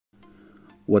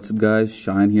What's up guys,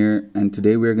 Shine here, and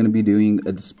today we're going to be doing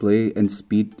a display and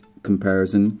speed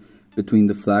comparison between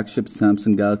the flagship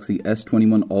Samsung Galaxy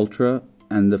S21 Ultra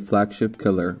and the flagship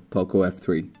killer Poco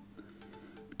F3.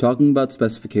 Talking about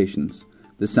specifications,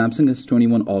 the Samsung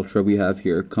S21 Ultra we have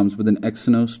here comes with an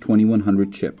Exynos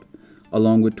 2100 chip,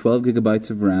 along with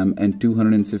 12GB of RAM and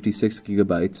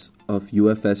 256GB of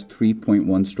UFS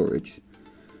 3.1 storage.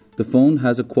 The phone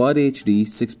has a Quad HD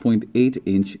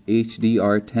 6.8-inch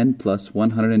HDR10 plus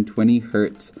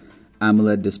 120Hz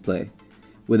AMOLED display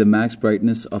with a max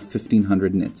brightness of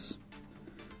 1500 nits.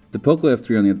 The Poco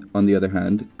F3 on the other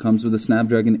hand comes with a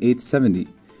Snapdragon 870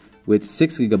 with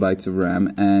 6GB of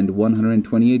RAM and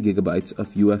 128GB of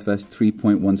UFS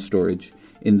 3.1 storage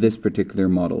in this particular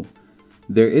model.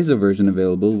 There is a version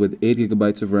available with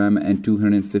 8GB of RAM and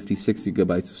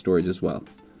 256GB of storage as well.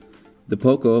 The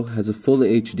Poco has a Full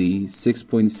HD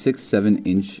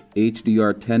 6.67-inch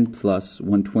HDR10 plus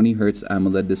 120Hz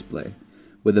AMOLED display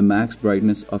with a max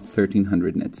brightness of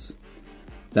 1300 nits.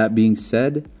 That being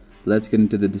said, let's get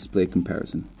into the display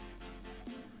comparison.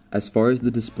 As far as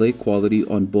the display quality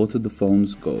on both of the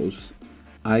phones goes,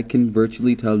 I can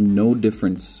virtually tell no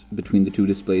difference between the two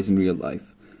displays in real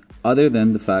life, other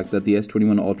than the fact that the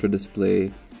S21 Ultra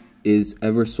display is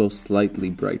ever so slightly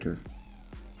brighter.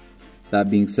 That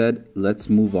being said, let's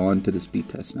move on to the speed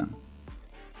test now.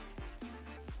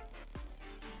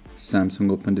 Samsung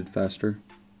opened it faster.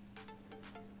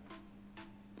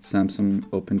 Samsung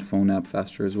opened phone app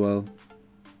faster as well.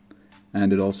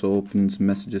 And it also opens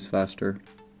messages faster.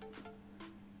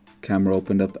 Camera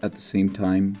opened up at the same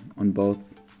time on both.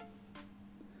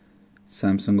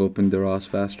 Samsung opened the RAWs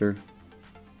faster.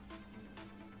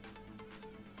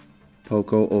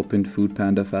 Poco opened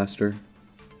Foodpanda faster.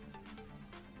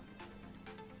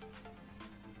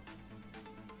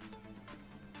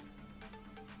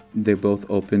 They both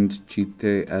opened Cheat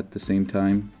at the same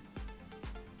time.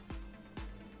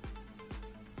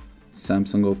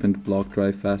 Samsung opened Block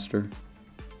Drive faster.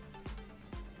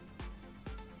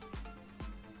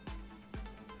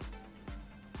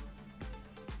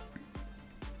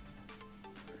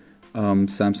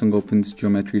 Samsung opens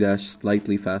Geometry Dash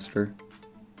slightly faster.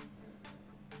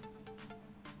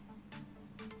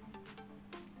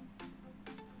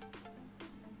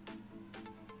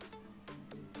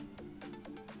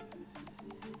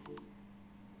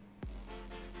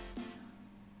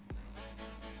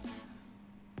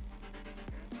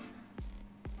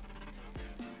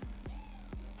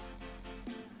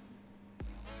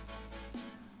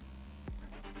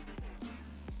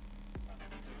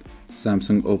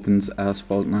 Samsung opens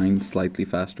Asphalt 9 slightly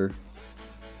faster.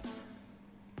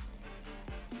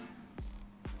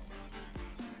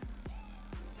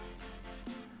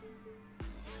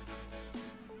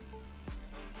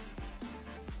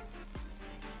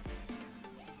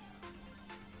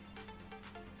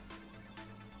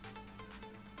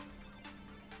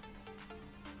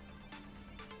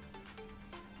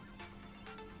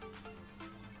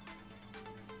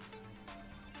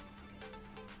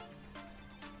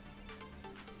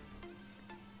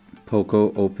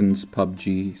 Poco opens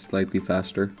PUBG slightly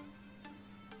faster.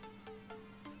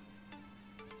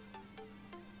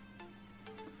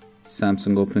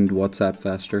 Samsung opened WhatsApp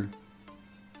faster.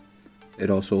 It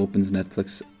also opens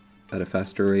Netflix at a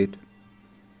faster rate.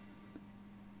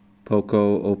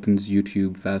 Poco opens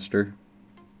YouTube faster.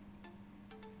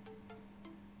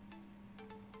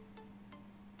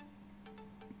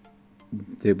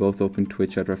 They both open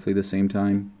Twitch at roughly the same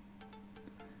time.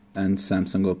 And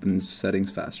Samsung opens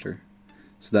settings faster.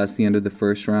 So that's the end of the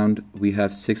first round. We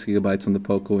have 6GB on the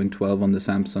Poco and 12 on the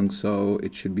Samsung, so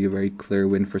it should be a very clear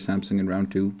win for Samsung in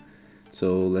round 2.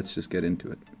 So let's just get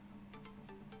into it.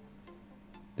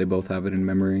 They both have it in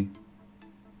memory.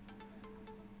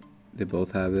 They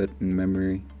both have it in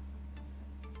memory.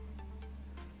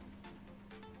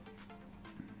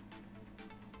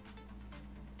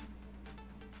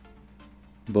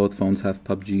 Both phones have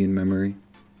PUBG in memory,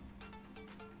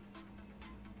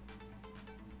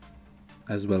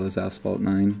 as well as Asphalt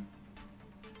 9,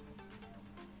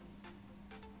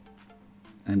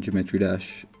 and Geometry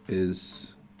Dash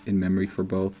is in memory for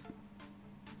both,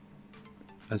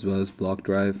 as well as Block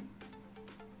Drive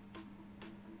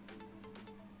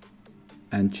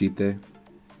and Cheat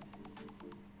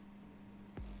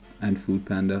and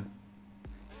Foodpanda.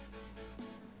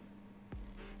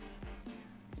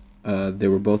 They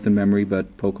were both in memory,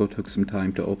 but Poco took some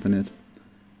time to open it.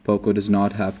 Poco does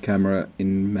not have camera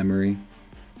in memory.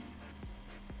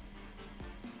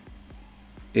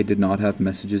 It did not have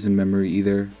messages in memory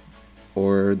either,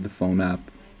 or the phone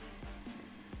app,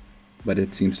 but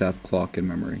it seems to have clock in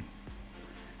memory.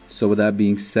 So with that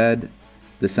being said,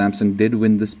 The Samsung did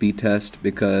win the speed test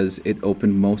because it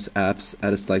opened most apps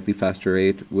at a slightly faster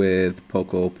rate, with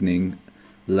Poco opening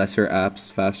lesser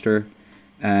apps faster.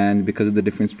 And because of the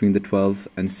difference between the 12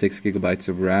 and 6 gigabytes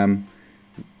of RAM,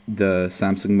 the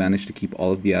Samsung managed to keep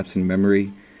all of the apps in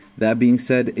memory. That being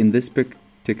said, in this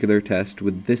particular test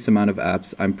with this amount of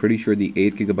apps, I'm pretty sure the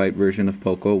 8 gigabyte version of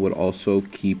Poco would also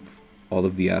keep all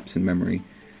of the apps in memory.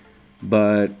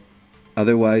 But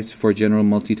otherwise, for general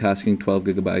multitasking, 12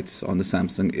 gigabytes on the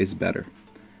Samsung is better.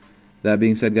 That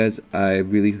being said, guys, I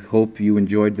really hope you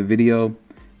enjoyed the video.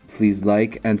 Please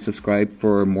like and subscribe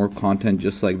for more content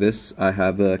just like this. I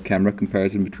have a camera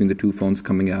comparison between the two phones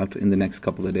coming out in the next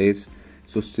couple of days,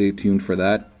 so stay tuned for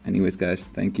that. Anyways, guys,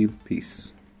 thank you.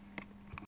 Peace.